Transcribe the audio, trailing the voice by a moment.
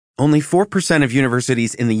Only 4% of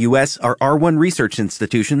universities in the U.S. are R1 research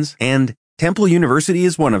institutions, and Temple University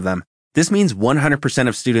is one of them. This means 100%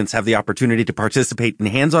 of students have the opportunity to participate in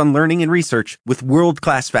hands-on learning and research with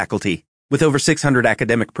world-class faculty. With over 600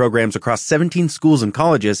 academic programs across 17 schools and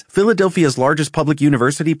colleges, Philadelphia's largest public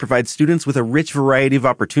university provides students with a rich variety of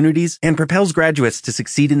opportunities and propels graduates to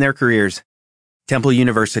succeed in their careers. Temple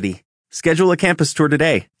University. Schedule a campus tour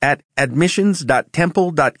today at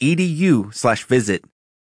admissions.temple.edu/visit.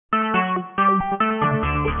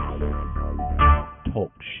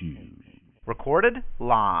 Talk shoes. Recorded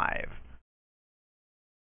live.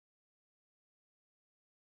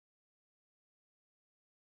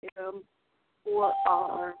 For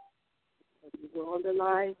we're on the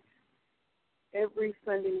line every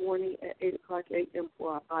Sunday morning at 8 o'clock a.m.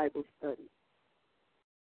 for our Bible study.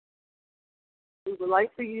 We would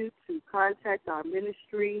like for you to contact our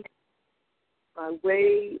ministry by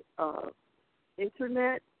way of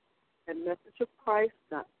internet at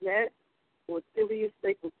messageofchrist.net or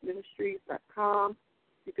SylviaStaplesMinistries.com.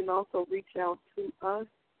 You can also reach out to us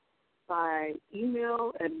by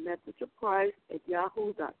email at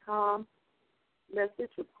messageofchrist@yahoo.com,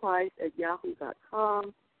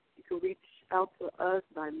 messageofchrist@yahoo.com. You can reach out to us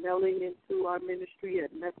by mailing into our ministry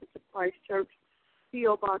at Message of Christ Church,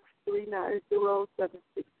 P.O. Box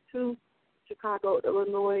 390762, Chicago,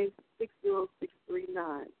 Illinois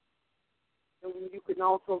 60639. And you can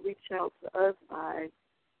also reach out to us by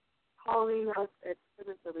calling us at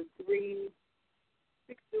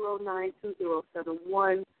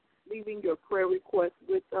 773-609-2071, leaving your prayer request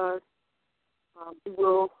with us. We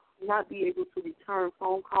will not be able to return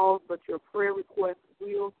phone calls, but your prayer request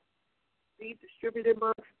will be distributed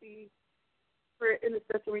amongst the prayer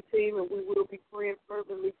intercessory team, and we will be praying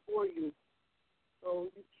fervently for you. So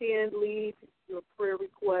you can leave your prayer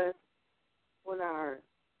request on our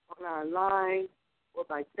line or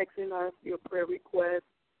by texting us your prayer request.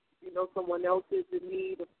 If you know someone else is in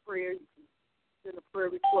need of prayer, you can send a prayer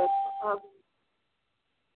request for others.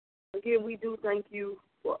 Again, we do thank you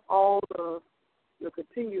for all of your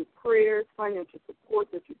continued prayers, financial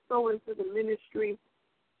support that you sow into the ministry.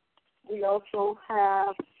 We also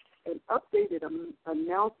have an updated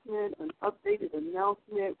announcement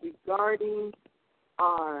regarding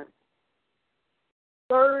our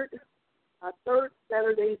third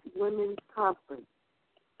Saturday's Women's Conference.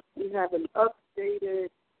 We have an updated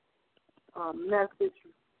message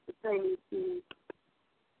pertaining to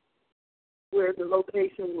where the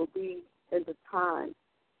location will be and the time.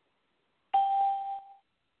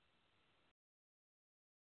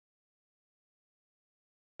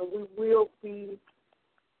 So it will be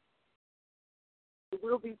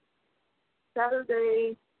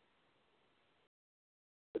Saturday,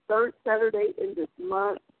 the third Saturday in this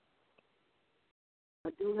month. I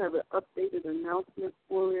do have an updated announcement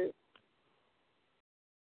for it.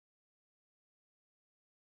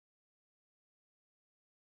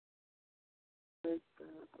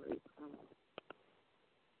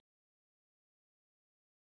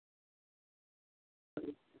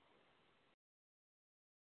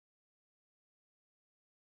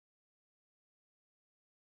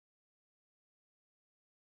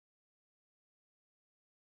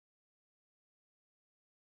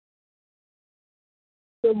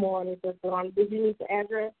 Good morning, Sister Ron. Did you need the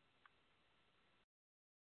address?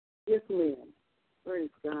 Yes, ma'am.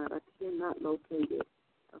 Praise God. I cannot locate it.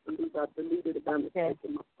 I believe I deleted it by mistake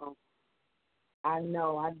in my phone. I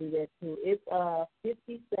know, I do that too. It's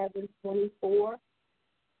 5724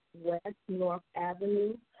 West North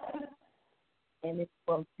Avenue, and it's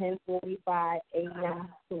from 10:45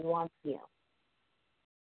 a.m. to 1 p.m.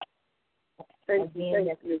 Thank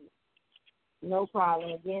you. No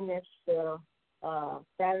problem. Again, that's the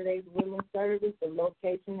Saturday's Women's Service. The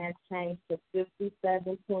location has changed to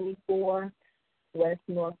 5724 West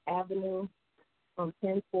North Avenue from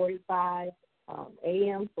 10:45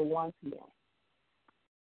 a.m. to 1 p.m.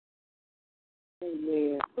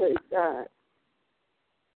 Amen. Praise God.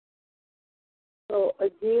 So,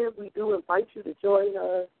 again, we do invite you to join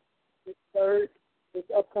us this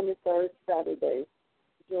upcoming third Saturday.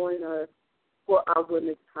 Join us for our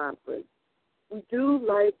Women's Conference. We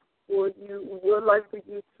would like for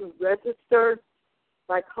you to register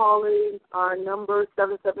by calling our number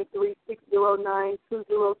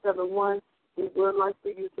 773-609-2071. We would like for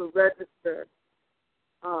you to register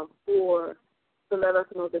to let us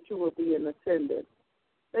know that you will be in attendance.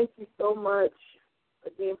 Thank you so much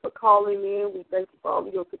again for calling in. We thank you for all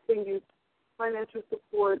of your continued financial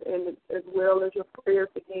support and as well as your prayers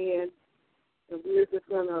again. And we're just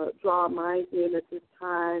going to draw our minds in at this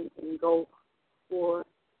time and go for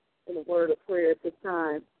in a word of prayer at this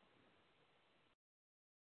time.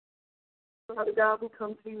 Father God, we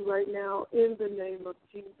come to you right now in the name of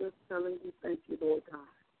Jesus, telling you thank you, Lord God.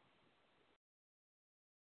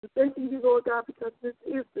 We thank you, Lord God, because this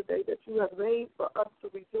is the day that you have made for us to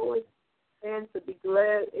rejoice and to be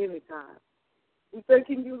glad in it, God. We thank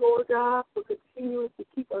you, Lord God, for continuing to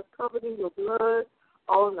keep us covered in your blood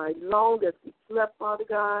all night long as we slept, Father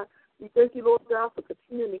God. We thank you, Lord God, for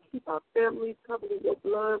continuing to keep our families covered in your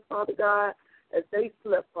blood, Father God, as they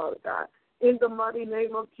slept, Father God. In the mighty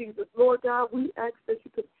name of Jesus, Lord God, we ask that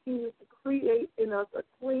you continue to create in us a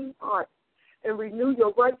clean heart and renew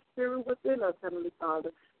your right spirit within us, Heavenly Father.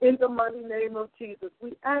 In the mighty name of Jesus,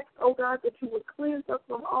 we ask, oh God, that you would cleanse us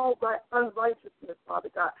from all unrighteousness, Father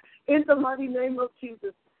God. In the mighty name of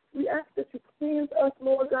Jesus, we ask that you cleanse us,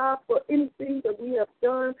 Lord God, for anything that we have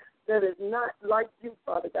done that is not like you,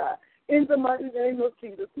 Father God. In the mighty name of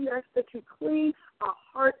Jesus, we ask that you clean our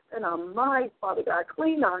hearts and our minds, Father God.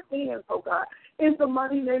 Clean our hands, oh God. In the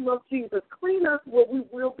mighty name of Jesus, clean us where we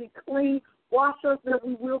will be clean. Wash us that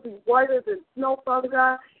we will be whiter than snow, Father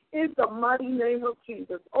God. In the mighty name of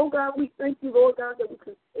Jesus. Oh God, we thank you, Lord God, that we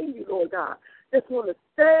continue, Lord God, just want to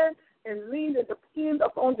stand and lean and depend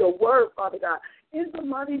upon your word, Father God. In the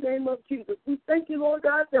mighty name of Jesus, we thank you, Lord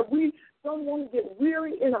God, that we don't want to get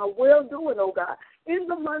weary in our well-doing, oh God. In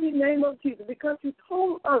the mighty name of Jesus, because you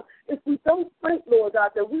told us if we don't faint, Lord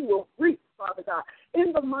God, that we will reap, Father God.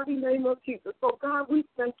 In the mighty name of Jesus. So, God, we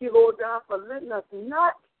thank you, Lord God, for letting us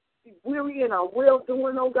not be weary in our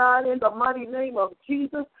well-doing, oh God, in the mighty name of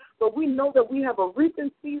Jesus. But we know that we have a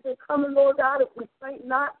reaping season coming, Lord God, if we faint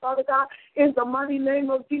not, Father God, in the mighty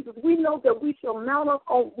name of Jesus. We know that we shall mount up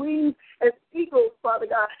on wings as eagles, Father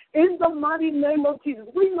God, in the mighty name of Jesus.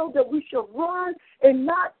 We know that we shall run and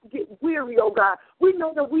not get weary, oh God. We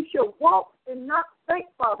know that we shall walk and not faint,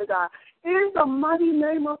 Father God, in the mighty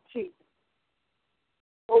name of Jesus.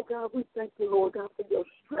 Oh, God, we thank you, Lord God, for your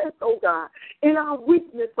strength, oh, God, in our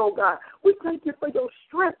weakness, oh, God. We thank you for your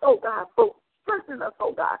strength, oh, God, for strengthening us,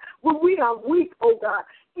 oh, God, when we are weak, oh, God,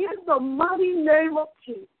 in the mighty name of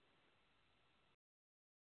Jesus.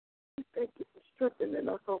 We thank you for strengthening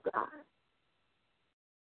us, oh, God.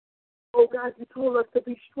 Oh, God, you told us to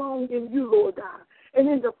be strong in you, Lord God, and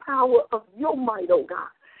in the power of your might, oh, God.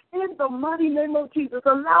 In the mighty name of Jesus,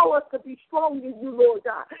 allow us to be strong in you, Lord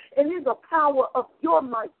God, and in the power of your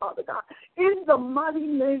might, Father God. In the mighty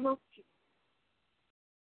name of Jesus.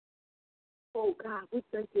 Oh, God, we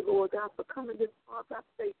thank you, Lord God, for coming this far by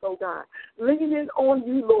faith, oh, God, leaning on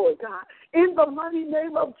you, Lord God. In the mighty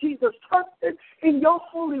name of Jesus, trusting in your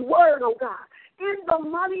holy word, oh, God. In the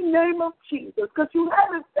mighty name of Jesus, because you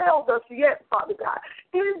haven't failed us yet, Father God.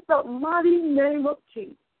 In the mighty name of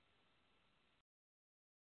Jesus.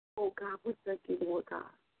 Oh, God, we thank you, Lord God,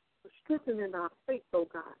 for strengthening our faith, oh,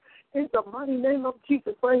 God. In the mighty name of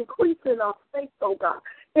Jesus, for increasing our faith, oh, God.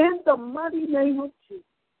 In the mighty name of Jesus.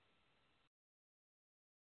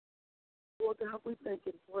 Lord God, we thank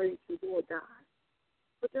and praise you, Lord God,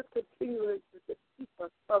 for just continuing to just keep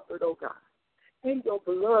us covered, oh, God, in your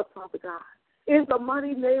blood, Father God. In the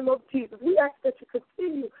mighty name of Jesus, we ask that you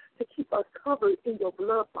continue to keep us covered in your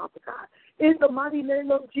blood, Father God. In the mighty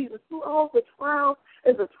name of Jesus, through all the trials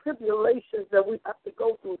and the tribulations that we have to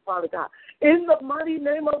go through, Father God. In the mighty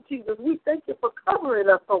name of Jesus, we thank you for covering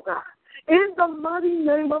us, oh God. In the mighty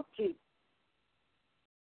name of Jesus.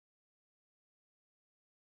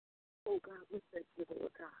 Oh God, we thank you,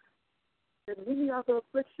 Lord God. And many are the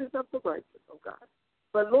afflictions of the righteous, oh God.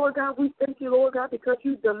 But Lord God, we thank you, Lord God, because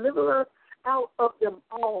you deliver us out of them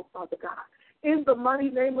all, Father God. In the mighty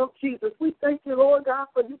name of Jesus, we thank you, Lord God,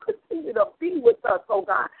 for you continue to be with us, oh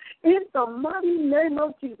God. In the mighty name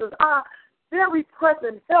of Jesus, our very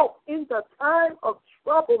present help in the time of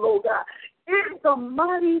trouble, oh God. In the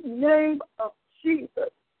mighty name of Jesus.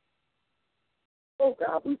 Oh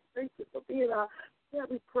God, we thank you for being our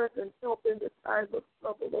very present help in the time of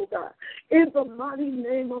trouble, oh God. In the mighty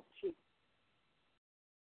name of Jesus.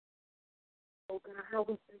 Oh God, how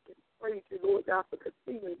we thank and praise you, Lord God, for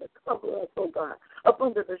continuing to cover us, oh God, up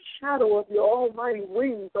under the shadow of your almighty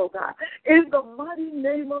wings, oh God, in the mighty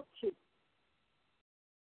name of Jesus.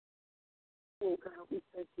 Oh God, we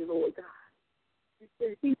thank you, Lord God. You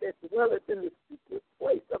said he that dwelleth in the secret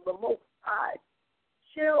place of the Most High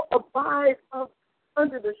shall abide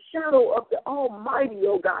under the shadow of the Almighty,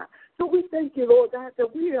 oh God. So we thank you, Lord God,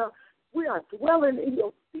 that we are dwelling in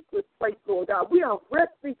your secret place, Lord God. We are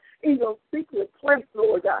resting in your secret place,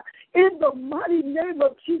 Lord God. In the mighty name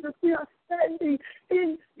of Jesus, we are standing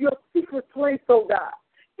in your secret place, oh God.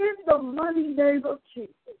 In the mighty name of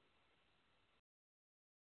Jesus.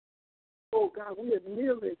 Oh God, we are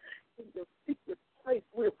kneeling in your secret place.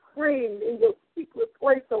 We're praying in your secret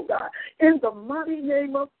place, oh God. In the mighty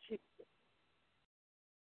name of Jesus.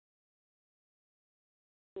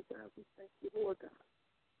 God, we thank you, Lord God.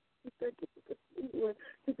 We thank you for continuing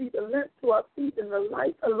to be the lamp to our feet and the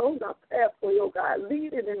light along our pathway, oh God,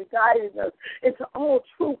 leading and guiding us into all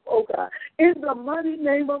truth, oh God, in the mighty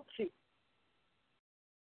name of Jesus.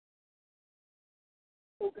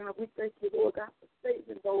 Oh God, we thank you, Lord God, for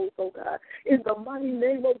saving those, oh God, in the mighty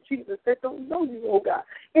name of Jesus that don't know you, oh God.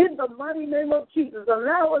 In the mighty name of Jesus,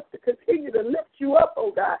 allow us to continue to lift you up,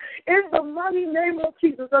 oh God. In the mighty name of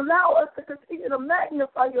Jesus, allow us to continue to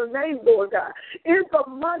magnify your name, Lord God. In the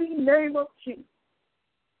mighty name of Jesus.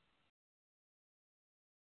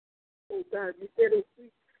 Oh God, you said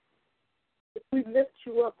if we lift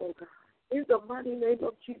you up, oh God, in the mighty name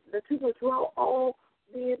of Jesus, that you will draw all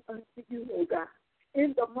men unto you, oh God.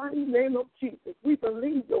 In the mighty name of Jesus, we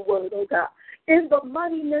believe your word, oh God. In the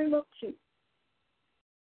mighty name of Jesus,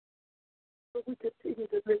 so we continue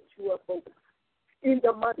to lift you up, oh God. In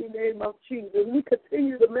the mighty name of Jesus, we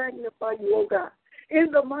continue to magnify you, oh God.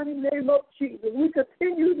 In the mighty name of Jesus, we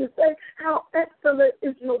continue to say how excellent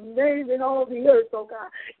is your name in all the earth, oh God.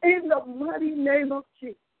 In the mighty name of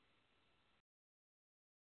Jesus.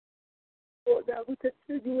 Lord God, we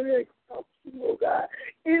continue to exalt you, oh God.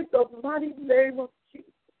 In the mighty name of Jesus.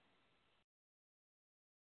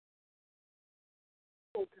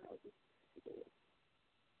 Oh God,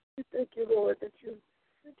 we thank you, Lord, that you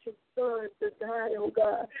sent your son to die, oh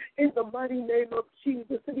God, in the mighty name of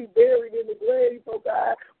Jesus, to be buried in the grave, oh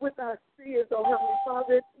God, with our sins, oh Heavenly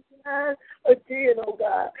Father, to rise again, oh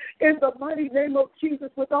God, in the mighty name of Jesus,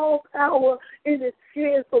 with all power in his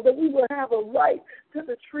hands, so that we will have a right to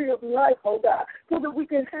the tree of life, oh God, so that we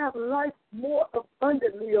can have life more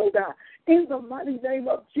abundantly, oh God. In the mighty name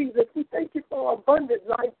of Jesus, we thank you for abundant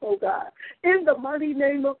life, oh God. In the mighty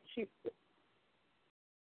name of Jesus.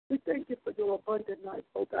 We thank you for your abundant life,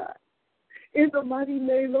 oh God. In the mighty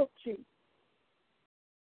name of Jesus.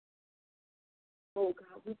 Oh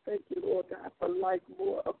God, we thank you, Lord God, for life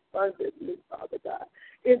more abundantly, Father God.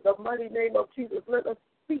 In the mighty name of Jesus, let us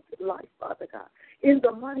speak life, Father God. In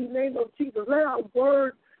the mighty name of Jesus, let our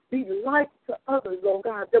words be life to others, oh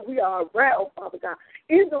God, that we are around, Father God.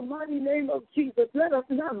 In the mighty name of Jesus, let us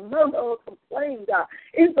not murmur or complain, God.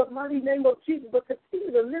 In the mighty name of Jesus, but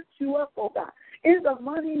continue to lift you up, oh God. In the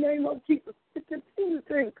mighty name of Jesus, to continue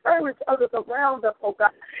to encourage others around us, oh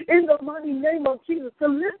God. In the mighty name of Jesus, to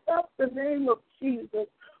lift up the name of Jesus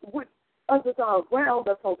with others are around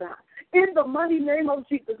us, oh God. In the mighty name of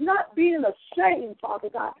Jesus, not being ashamed, Father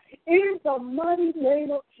God. In the mighty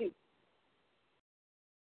name of Jesus.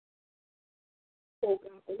 Oh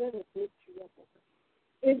God, let us lift you up, oh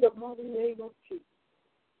God. In the mighty name of Jesus.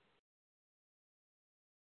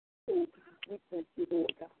 Oh God, we thank you,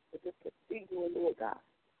 Lord God, for this continuing, Lord God.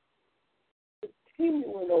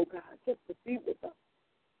 Continuing, oh God, just to be with us.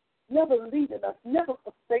 Never leaving us, never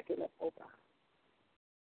forsaking us, oh God.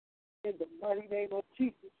 In the mighty name of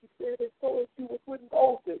Jesus, you said it so as you were with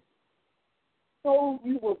Moses. So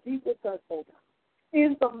you will be with us, oh God.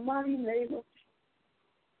 In the mighty name of Jesus.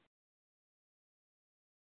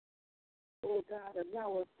 Oh God,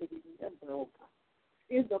 allow us to remember, oh God.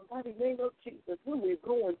 In the mighty name of Jesus, when we're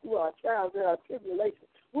going through our trials and our tribulations,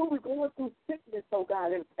 when we're going through sickness, oh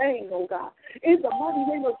God, and pain, oh God. In the mighty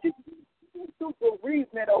name of Jesus, through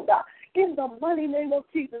bereavement, oh God. In the mighty name of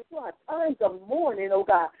Jesus, through our times of mourning, oh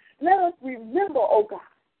God. Let us remember, oh God,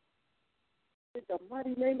 in the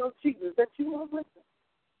mighty name of Jesus, that you are with us.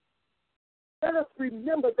 Let us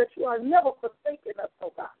remember that you are never forsaken us,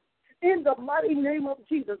 oh God. In the mighty name of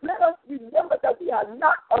Jesus, let us remember that we are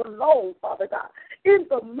not alone, Father God. In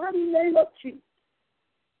the mighty name of Jesus,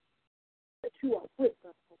 that you are with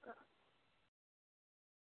us, oh God.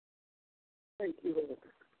 Thank you, Lord.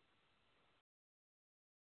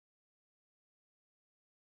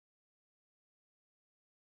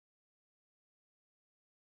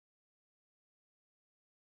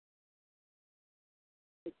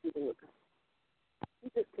 Thank you, Lord God. We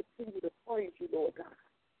just continue to praise you, Lord God.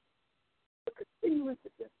 For continuing to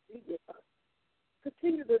just be with us.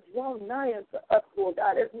 Continue to draw nigh unto us, Lord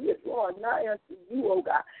God, as we are drawing nigh unto you, oh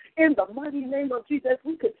God. In the mighty name of Jesus,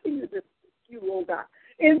 we continue to seek you, oh God.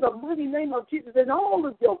 In the mighty name of Jesus, and all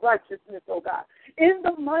of your righteousness, oh God. In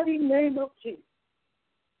the mighty name of Jesus.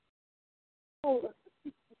 All of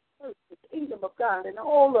the first, the kingdom of God, and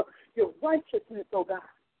all of your righteousness, oh God.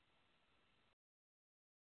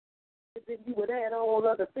 And then you would add all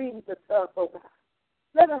other things to us, oh God.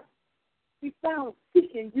 Let us be found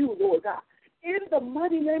seeking you, Lord God. In the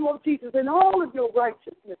mighty name of Jesus, and all of your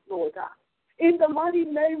righteousness, Lord God. In the mighty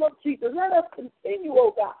name of Jesus, let us continue,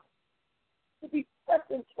 oh God, to be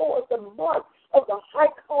pressing towards the mark of the high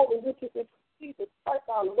calling which is in Jesus Christ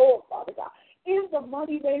our Lord, Father God. In the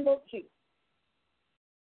mighty name of Jesus.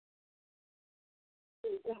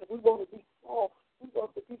 God, we want to be called. We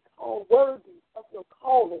want to be called worthy of your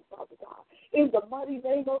calling, Father God. In the mighty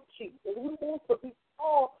name of Jesus, we want to be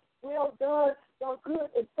called, well done, thou good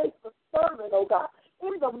and faithful servant, oh God.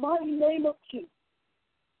 In the mighty name of Jesus.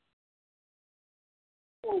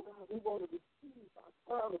 Oh God, we want to receive our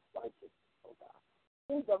crown of righteousness, oh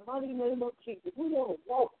God. In the mighty name of Jesus, we want to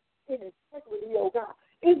walk in integrity, oh God.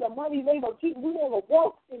 In the mighty name of Jesus, we want to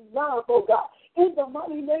walk in love, oh God. In the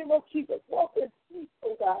mighty name of Jesus, walk in peace,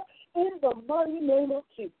 oh God. In the mighty name of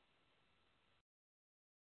Jesus.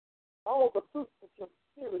 All the fruits of your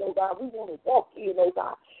spirit, oh God, we want to walk in, oh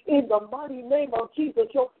God. In the mighty name of Jesus,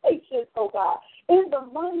 your patience, oh God. In the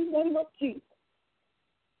mighty name of Jesus.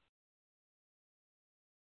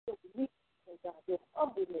 Your meekness, oh God, your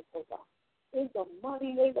humbleness, oh God. In the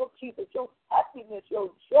mighty name of Jesus, your happiness,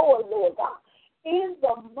 your joy, Lord God. In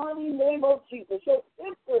the mighty name of Jesus, your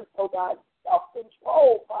temperance, oh God,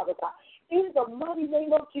 self-control, Father God. In the mighty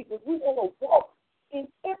name of Jesus, we want to walk in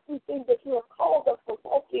everything that you have called us to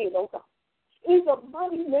walk in, oh God. In the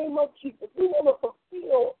mighty name of Jesus, we want to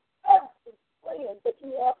fulfill every plan that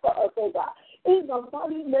you have for us, oh God. In the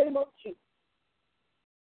mighty name of Jesus.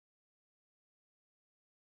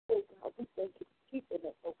 Oh God, we thank you for keeping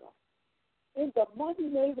us, oh God. In the mighty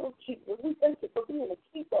name of Jesus, we thank you for being a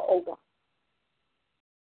keeper, oh God.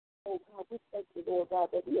 Oh God, we thank you, Lord God,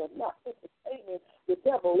 that we are not entertaining the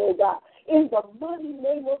devil, oh God. In the mighty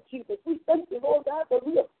name of Jesus, we thank you, Lord God, that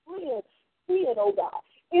we are fleeing sin, oh God.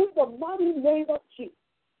 In the mighty name of Jesus,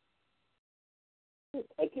 we're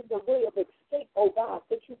taking the way of escape, oh God,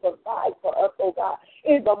 that you provide for us, oh God.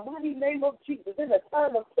 In the mighty name of Jesus, in the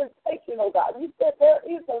time of temptation, oh God, you said there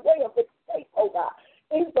is a way of escape, oh God.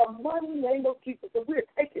 In the mighty name of Jesus, and we're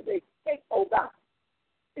taking the escape, oh God.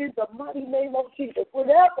 In the mighty name of Jesus,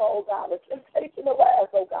 whenever, oh God, a temptation arises,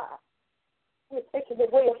 oh God, we're taking the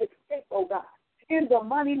way of escape, oh God. In the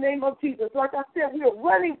mighty name of Jesus, like I said, we are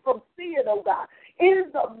running from sin, oh God.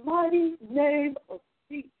 In the mighty name of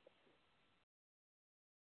Jesus.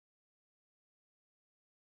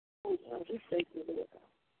 Oh God, we thank you, Lord God.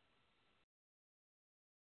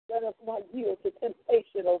 Let us not yield to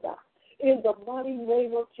temptation, oh God. In the mighty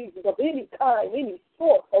name of Jesus, of any kind, any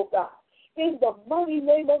sort, oh God. In the mighty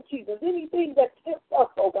name of Jesus, anything that tempts us,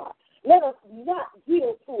 oh God, let us not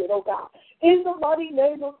yield to it, oh God. In the mighty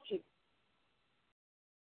name of Jesus,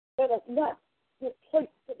 let us not give place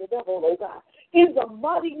to the devil, oh God. In the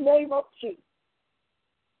mighty name of Jesus.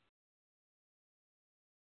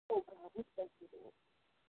 Oh God, we thank you, Lord.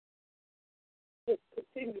 Just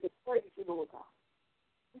continue to praise you, Lord God.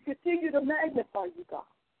 We continue to magnify you, God.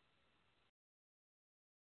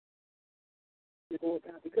 Lord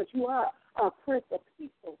God, because you are our Prince of Peace,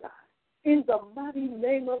 oh God. In the mighty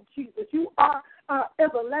name of Jesus, you are our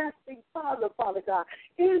everlasting Father, Father God.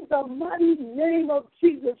 In the mighty name of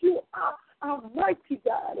Jesus, you are our mighty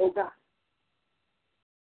God, oh God.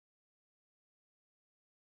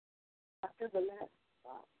 Our everlasting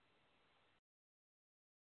Father.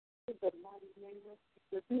 In the mighty name of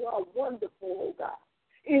Jesus, you are wonderful, oh God.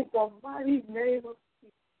 In the mighty name of Jesus.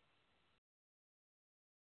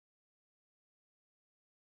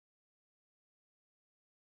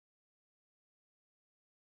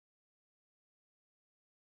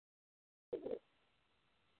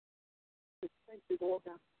 Thank you, Lord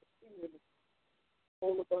God, for seeing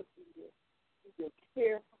all of us in your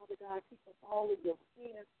care, Father God. Keep us all in your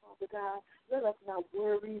hands, Father God. Let us not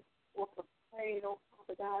worry or complain, oh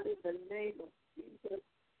Father God, in the name of Jesus.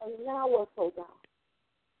 Allow us, oh God.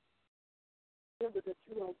 Remember that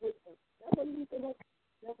you are with us. Never leaving us,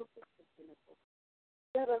 never forsaking us, oh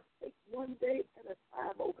God. Let us take one day at a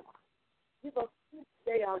time, oh God. Give us this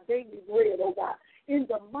day our daily bread, oh God. In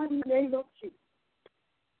the mighty name of Jesus.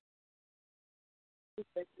 We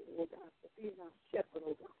thank you, Lord God, for being our shepherd,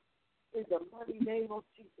 oh God. In the mighty name of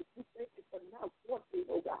Jesus, we thank you for not wanting,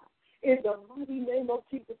 oh God. In the mighty name of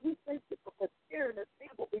Jesus, we thank you for preparing a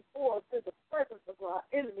table before us in the presence of our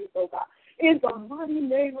enemies, oh God. In the mighty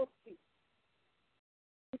name of Jesus,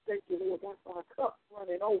 we thank you, Lord God, for our cups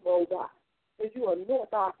running over, oh God. As you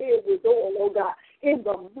anoint our head with oil, oh God. In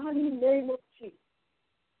the mighty name of Jesus.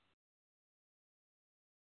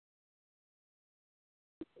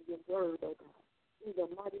 For your word, oh God. In the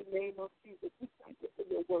mighty name of Jesus, we thank you for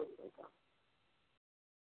your word, oh God.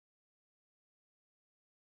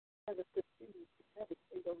 Let us continue to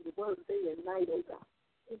meditate on the word day and night, oh God.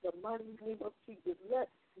 In the mighty name of Jesus, let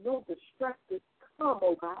no distractions come,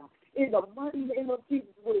 oh God. In the mighty name of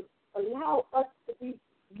Jesus, will allow us to be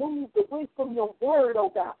moved away from your word,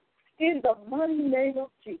 oh God. In the mighty name of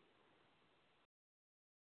Jesus.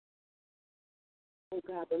 Oh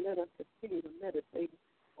God, but let us continue to meditate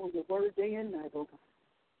on your word day and night, oh God.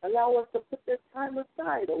 Allow us to put this time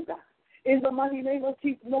aside, oh God. In the mighty name of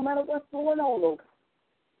Jesus, no matter what's going on, oh God.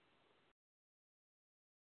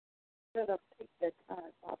 Let us take that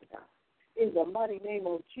time, Father God. In the mighty name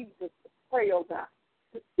of Jesus, to pray, oh God.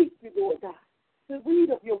 To seek you, Lord God. To read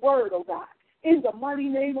of your word, oh God. In the mighty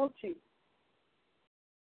name of Jesus.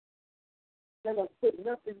 Let us put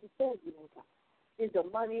nothing before you, oh God. In the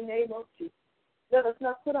mighty name of Jesus. Let us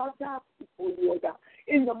not put our jobs before you, oh God.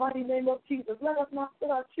 In the mighty name of Jesus. Let us not put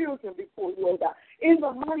our children before you, oh God. In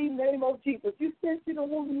the mighty name of Jesus. You said you don't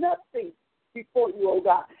want nothing before you, oh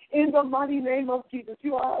God. In the mighty name of Jesus.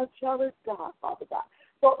 You are a jealous God, Father God.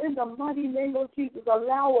 So in the mighty name of Jesus,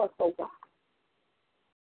 allow us, oh God,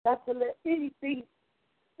 not to let anything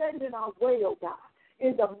stand in our way, oh God.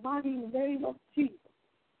 In the mighty name of Jesus.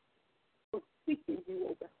 For seeking you,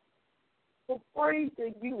 oh God. For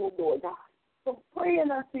praising you, oh Lord God. For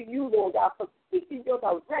praying unto you, Lord God. For seeking your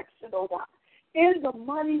direction, oh God. In the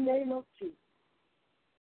mighty name of Jesus.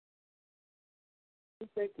 We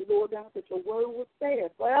thank you, Lord God, that your word will stand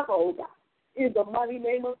forever, oh God. In the mighty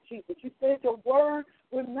name of Jesus. You said your word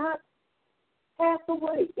will not pass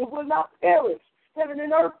away. It will not perish. Heaven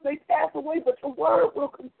and earth may pass away, but your word will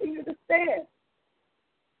continue to stand.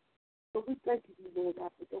 So we thank you, Lord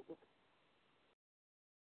God, for your word.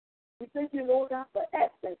 We thank you, Lord God, for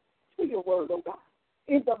access to your word, oh God.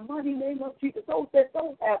 In the mighty name of Jesus. Those that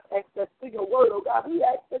don't have access to your word, oh God, we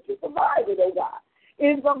ask that you provide it, oh God.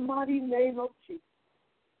 In the mighty name of Jesus.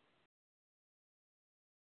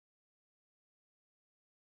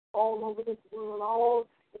 All over this world, all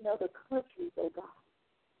in other countries, oh God.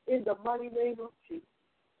 In the mighty name of Jesus.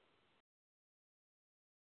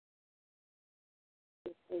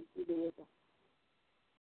 Thank you, Lord God.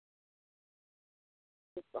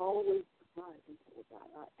 It's always providing, Lord God,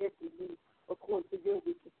 our every need according to your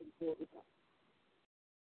riches and glory, God.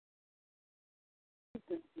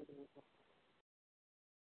 Thank you, Lord God.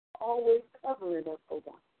 Always covering us, oh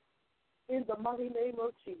God. In the mighty name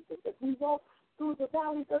of Jesus. As we walk through the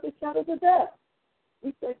valleys of the shadow of death,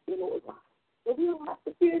 we thank you, Lord God. That we don't have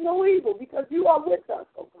to fear no evil because you are with us,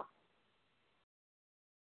 oh God.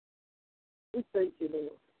 We thank you,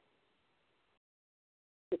 Lord.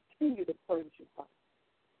 Continue to praise you, Father.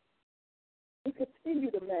 We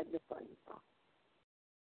continue to magnify you, Father.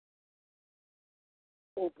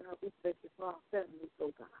 Oh God, we thank you for our families,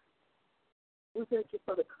 oh God. We thank you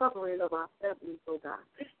for the covering of our families, oh God.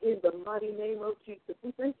 In the mighty name of Jesus,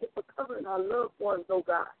 we thank you for covering our loved ones, oh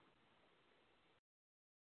God,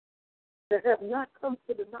 that have not come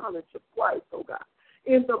to the knowledge of Christ, oh God.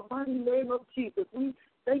 In the mighty name of Jesus, we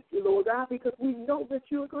thank you, Lord God, because we know that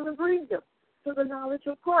you are going to bring them to the knowledge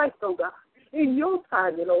of Christ, oh God, in your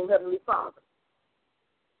timing, oh Heavenly Father.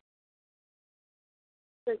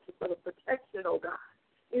 Thank you for the protection, oh God,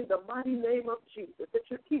 in the mighty name of Jesus, that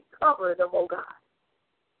you keep covering them, oh God.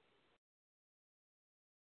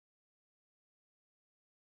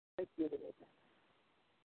 Thank you, Lord God.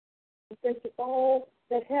 We thank you for all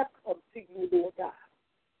that have come to you, Lord God.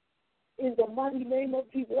 In the mighty name of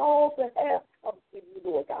Jesus, all that have come to you,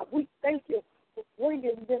 Lord God. We thank you for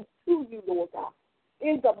bringing them to you, Lord God.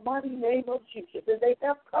 In the mighty name of Jesus, and they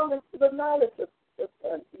have come into the knowledge of the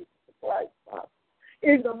Son, Jesus Christ, Father.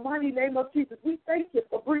 In the mighty name of Jesus, we thank you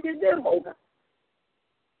for bringing them, oh God.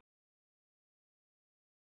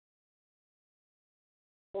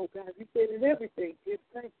 Oh God, you said in everything, give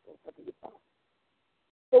thanks, oh Heavenly Father.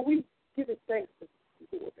 So we give it thanks to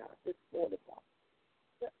you, Lord God, this morning, Father.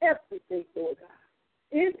 For everything, Lord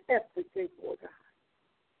God. In everything, Lord God.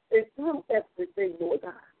 And through everything, Lord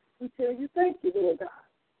God. We tell you thank you, Lord God.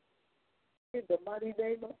 In the mighty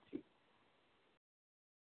name of Jesus.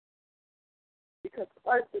 Because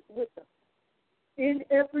Christ is with us. In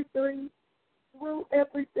everything, through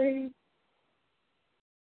everything.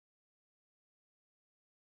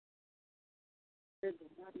 In the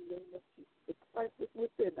mighty name of Jesus. Christ is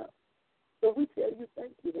within us. So we tell you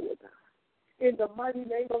thank you, Lord God. In the mighty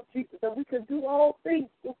name of Jesus. And we can do all things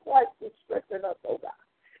through Christ to strengthen us, oh God.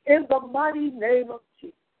 In the mighty name of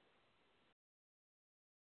Jesus.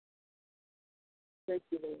 Thank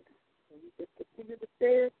you, Lord. And we just continue to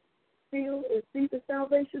stand, feel, and see the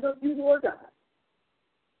salvation of you, Lord God.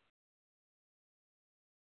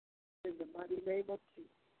 In the mighty name of Jesus.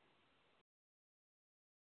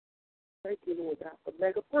 Thank you, Lord God, for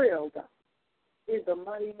mega prayer, oh God. In the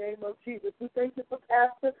mighty name of Jesus. We thank you for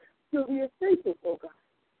Pastor Sylvia Staples, oh God.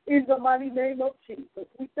 In the mighty name of Jesus.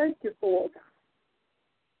 We thank you for, oh God.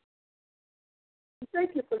 We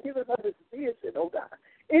thank you for giving her this vision, oh God.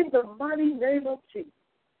 In the mighty name of Jesus.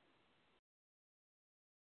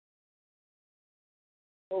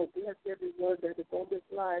 Oh, bless everyone that is on this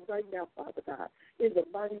line right now, Father God, in the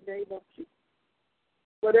mighty name of Jesus.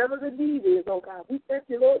 Whatever the need is, oh God, we thank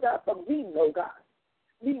you, Lord God, for meeting, oh God.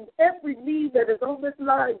 Meeting every need that is on this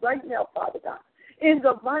line right now, Father God, in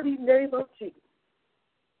the mighty name of Jesus.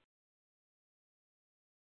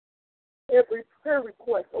 Every prayer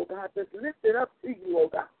request, oh God, that's lifted up to you, oh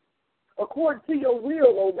God, according to your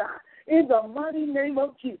will, oh God, in the mighty name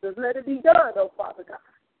of Jesus. Let it be done, oh Father God,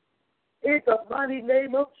 in the mighty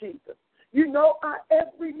name of Jesus. You know our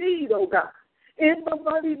every need, oh God, in the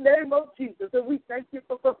mighty name of Jesus. And we thank you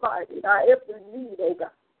for providing our every need, oh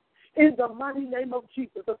God, in the mighty name of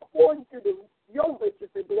Jesus, according to your riches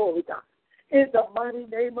and glory, God, in the mighty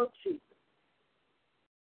name of Jesus.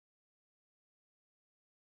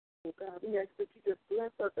 Oh God, we ask that you just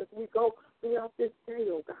bless us as we go throughout this day,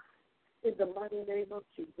 oh God, in the mighty name of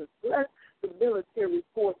Jesus. Bless the military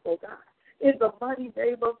force, oh God, in the mighty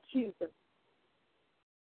name of Jesus.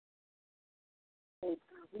 Oh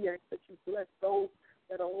God, we ask that you bless those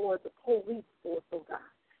that are on the police force, oh God,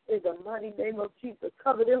 in the mighty name of Jesus.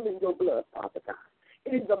 Cover them in your blood, Father God,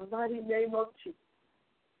 in the mighty name of Jesus.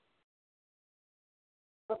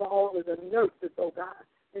 Cover all of the nurses, oh God,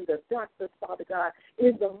 and the doctors, Father God,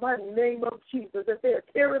 in the mighty name of Jesus, that they are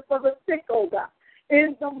caring for the sick, oh God,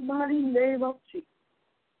 in the mighty name of Jesus.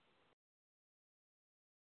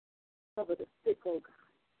 Cover the sick, oh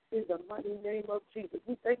God, in the mighty name of Jesus.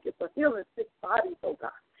 We thank you for healing sick bodies, oh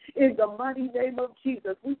God, in the mighty name of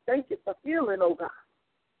Jesus. We thank you for healing, oh God.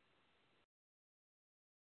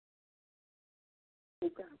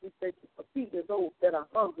 Oh God, we thank you for feeding those that are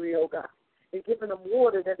hungry, oh God, and giving them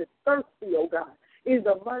water that is thirsty, oh God. In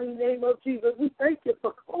the mighty name of Jesus, we thank you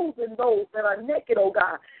for clothing those that are naked, oh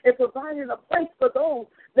God, and providing a place for those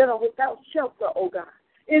that are without shelter, oh God.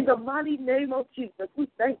 In the mighty name of Jesus, we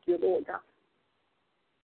thank you, Lord God.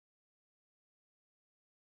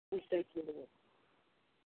 We thank you, Lord.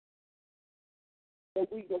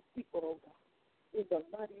 That we, your people, oh God, in the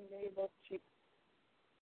mighty name of Jesus,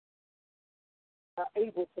 are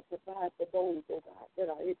able to provide for those, oh God, that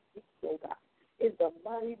are in need, oh God. In the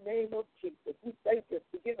mighty name of Jesus, we thank you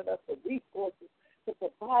for giving us the resources to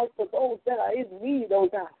provide for those that are in need, oh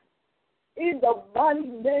God. In the mighty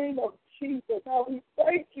name of Jesus, how we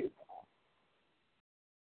thank you, God.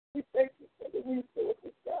 We thank you for the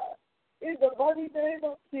resources, God. In the mighty name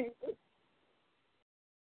of Jesus,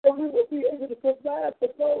 that we will be able to provide for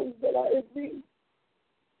those that are in need.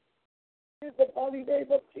 In the mighty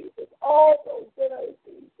name of Jesus, all those that are in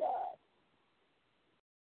need, God.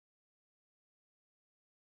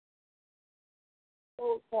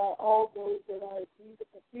 Oh God, all those that are in need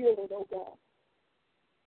of healing, oh God.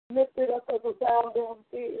 Lift it up as a bowed down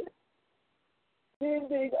head.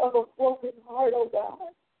 Mending of a broken heart, oh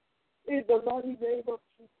God. In the mighty name of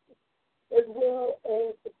Jesus, as well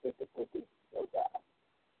as the physical needs, oh God.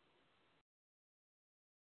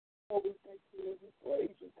 Oh, we thank you and we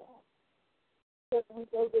praise you, God. Because we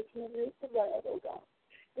know that you will provide, oh God.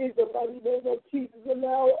 In the mighty name of Jesus,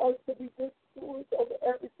 allow us to be good stewards over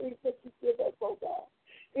everything that you give us, oh God.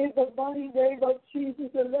 In the mighty name of Jesus,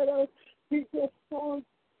 and let us be good stewards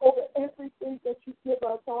over everything that you give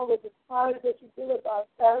us, all of the time that you give us, our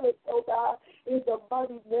talents, oh God. In the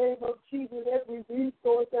mighty name of Jesus, every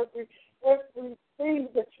resource, everything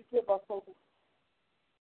that you give us, oh God.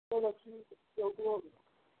 So that you your glory.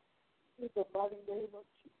 In the mighty name of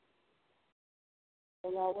Jesus.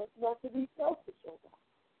 Allow us not to be selfish, oh God.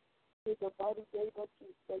 In the mighty name of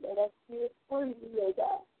Jesus, let us give freely, oh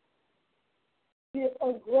God. Give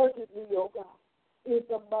ungrudgingly, oh God. In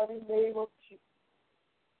the mighty name of Jesus.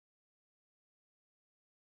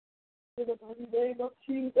 In the mighty name of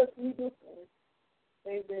Jesus, we do pray.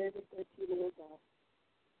 Amen. And thank you, Lord God.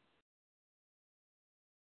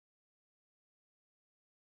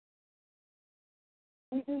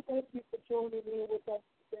 We do thank you for joining in with us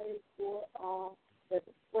today for the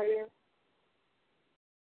prayer.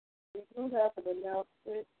 We do have an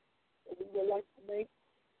announcement that we would like to make.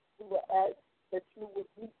 We will ask that you would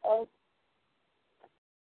meet us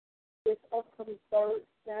this upcoming third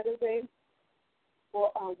Saturday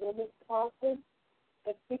for our women's conference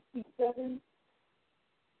at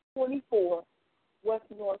 6724 West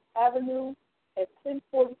North Avenue at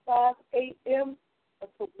 10:45 a.m.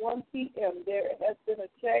 until 1 p.m. There has been a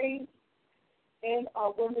change in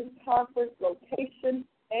our women's conference location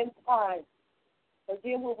and time.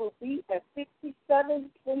 Again, we will be at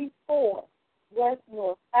 6724 West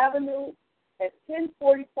North Avenue at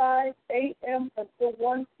 10:45 a.m. until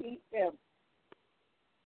 1 p.m.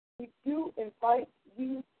 We do invite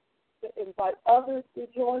you to invite others to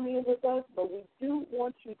join in with us, but we do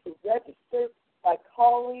want you to register by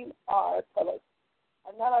calling our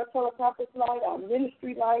And not our teleconference line, our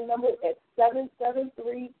ministry line number at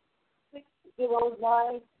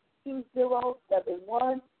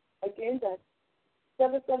 773-609-2071. Again, that's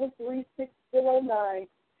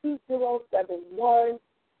 773-609-2071.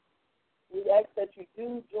 We ask that you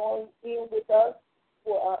do join in with us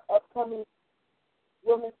for our upcoming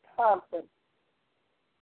Women's Conference.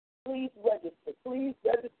 Please register. Please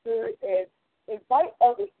register and invite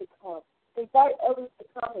others to come. Invite others to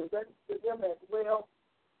come and register them as well.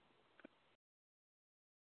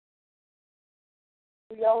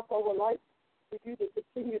 We also would like for you to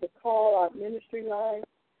continue to call our ministry line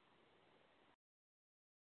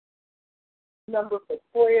number for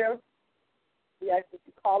prayer. We ask that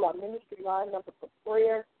you call our ministry line number for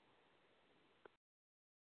prayer.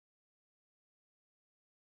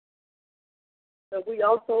 And we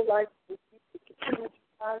also like for you to continue to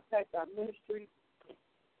contact our ministry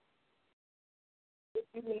if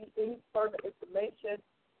you need any further information.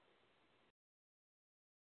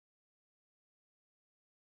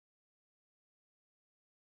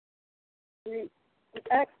 We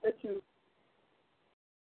ask that you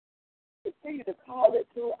continue to call it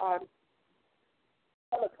to our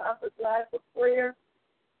teleconference line for prayer.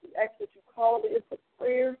 We ask that you call it for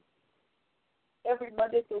prayer every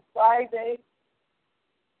Monday through Friday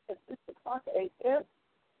at 6 o'clock a.m.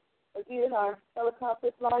 Again, our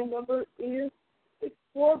teleconference line number is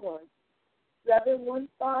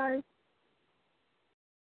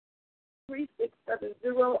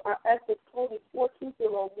 641-715-3670. Our access code is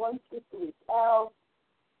 420-123.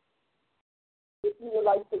 If you would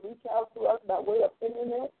like to reach out to us by way of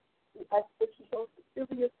internet, we ask that you go to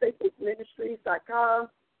SylviaStaples-Ministries.com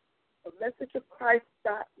or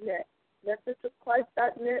MessageOfChrist.net.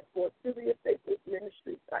 MessageOfChrist.net or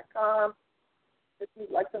SylviaStaples-Ministries.com. If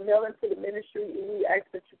you'd like to mail into the ministry, we ask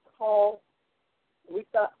that you call. We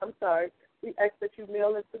ask that you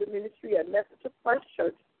mail into the ministry at Message of Christ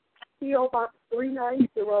Church, P.O. Box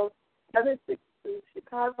 390-762,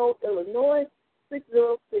 Chicago, Illinois,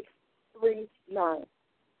 60639.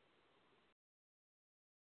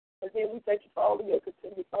 Again, we thank you for all of your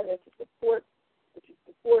continued financial support that you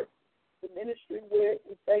support the ministry with.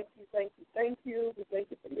 We thank you, thank you, thank you. We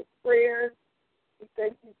thank you for your prayers. We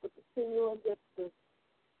thank you for continuing just to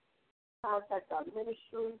contact our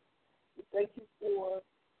ministry. We thank you for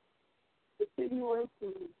continuing to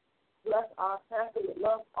bless our pastor with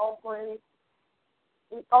love offerings.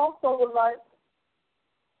 We also would like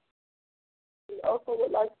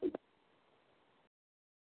to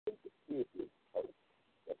excuse me.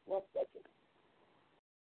 Just 1 second.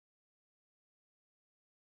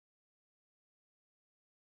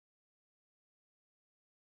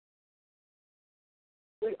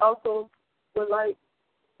 We also would like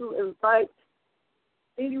to invite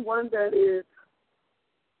anyone that is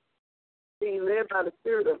being led by the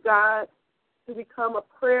Spirit of God to become a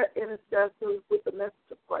prayer intercessor with the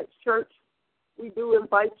Message of Christ Church. We do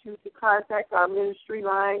invite you to contact our ministry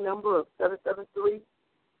line number of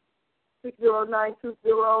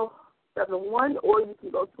 773-609-2071, or you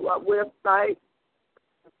can go to our website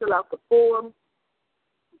and fill out the form.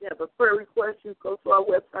 If you have a prayer request, you go to our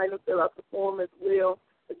website and fill out the form as well.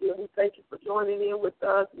 Again, we thank you for joining in with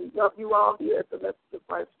us. We love you all here at the Message of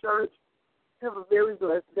Christ Church. Have a very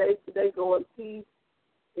blessed day today. Go in peace.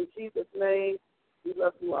 In Jesus' name, we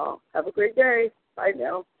love you all. Have a great day. Bye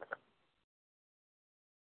now.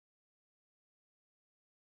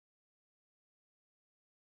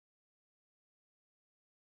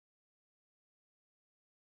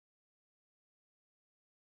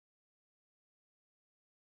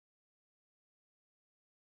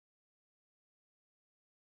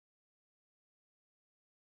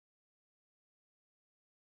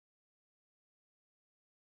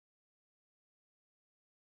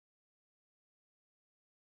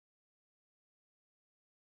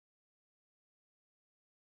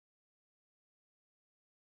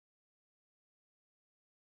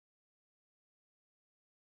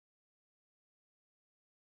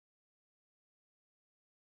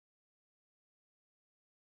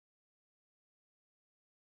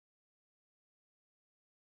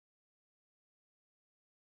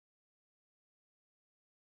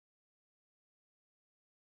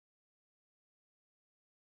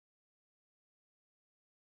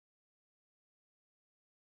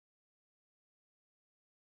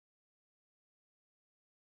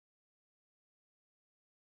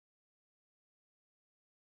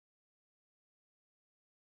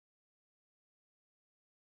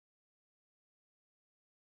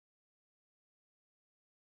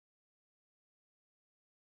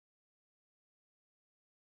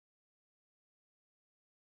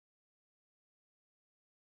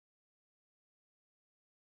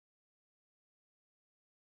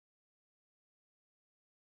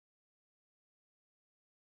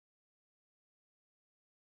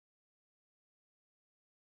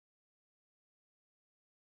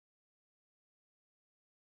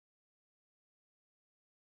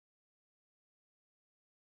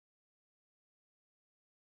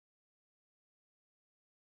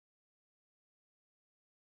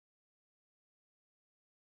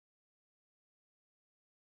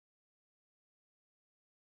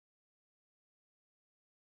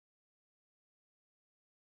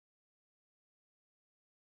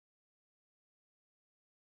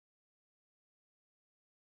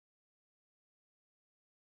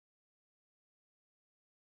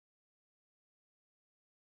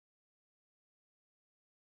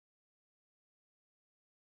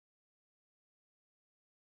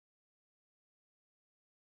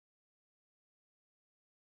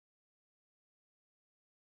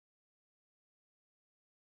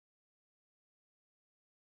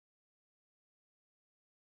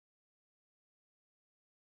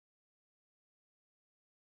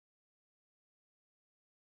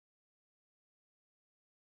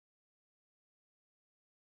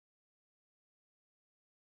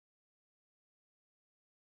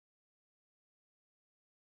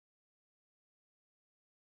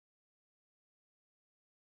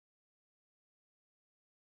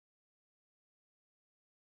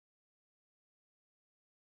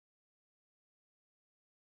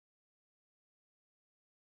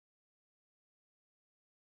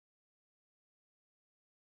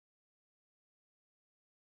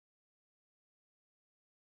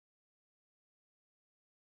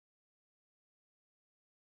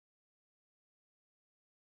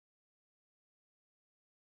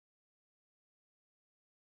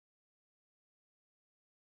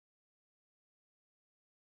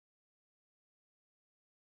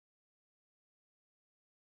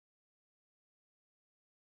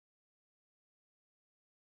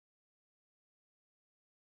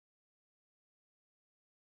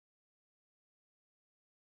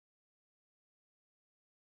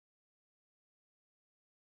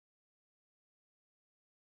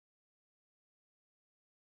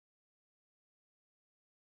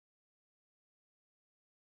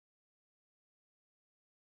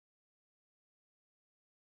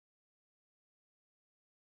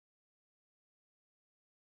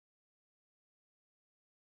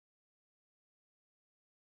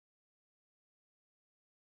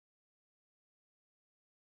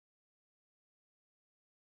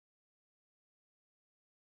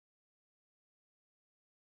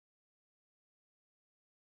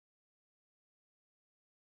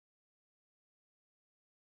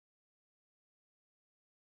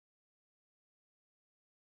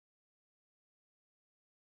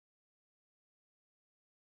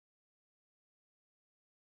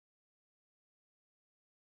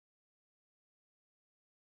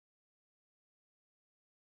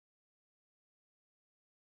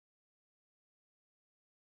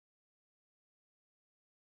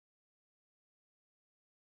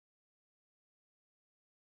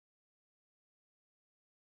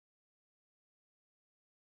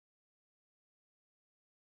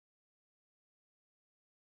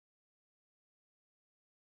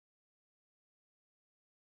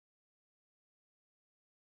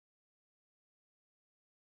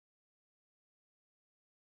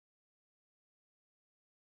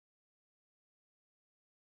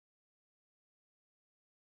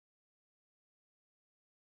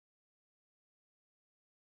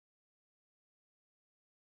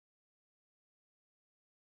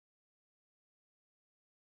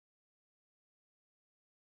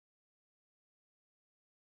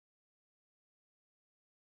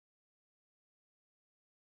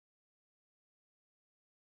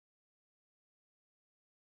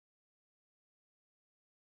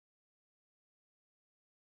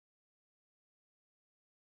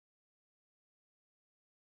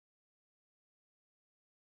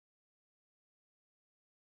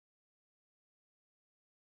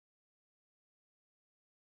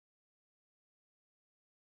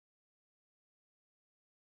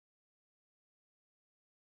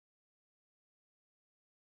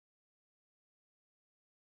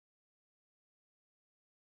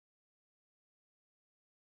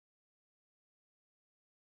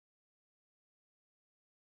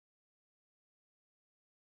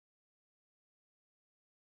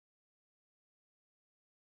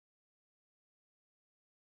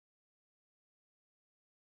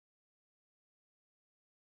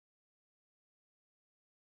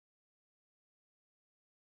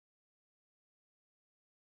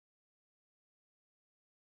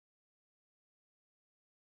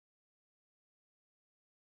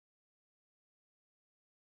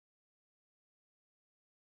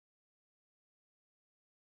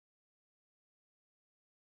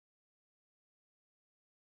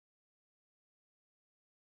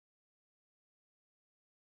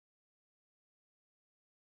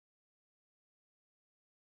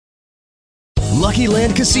 Lucky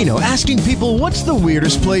Land Casino, asking people, what's the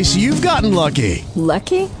weirdest place you've gotten lucky?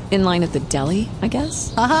 Lucky? In line at the deli, I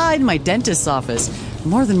guess? Aha, in my dentist's office.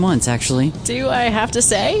 More than once, actually. Do I have to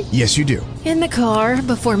say? Yes, you do. In the car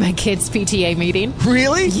before my kids' PTA meeting.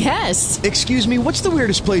 Really? Yes. Excuse me, what's the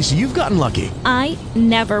weirdest place you've gotten lucky? I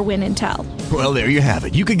never win and tell. Well, there you have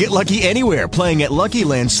it. You can get lucky anywhere, playing at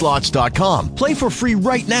LuckyLandSlots.com. Play for free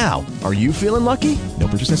right now. Are you feeling lucky? No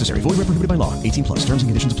purchase necessary. Void where prohibited by law. 18+. Terms and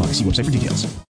conditions apply. See website for details.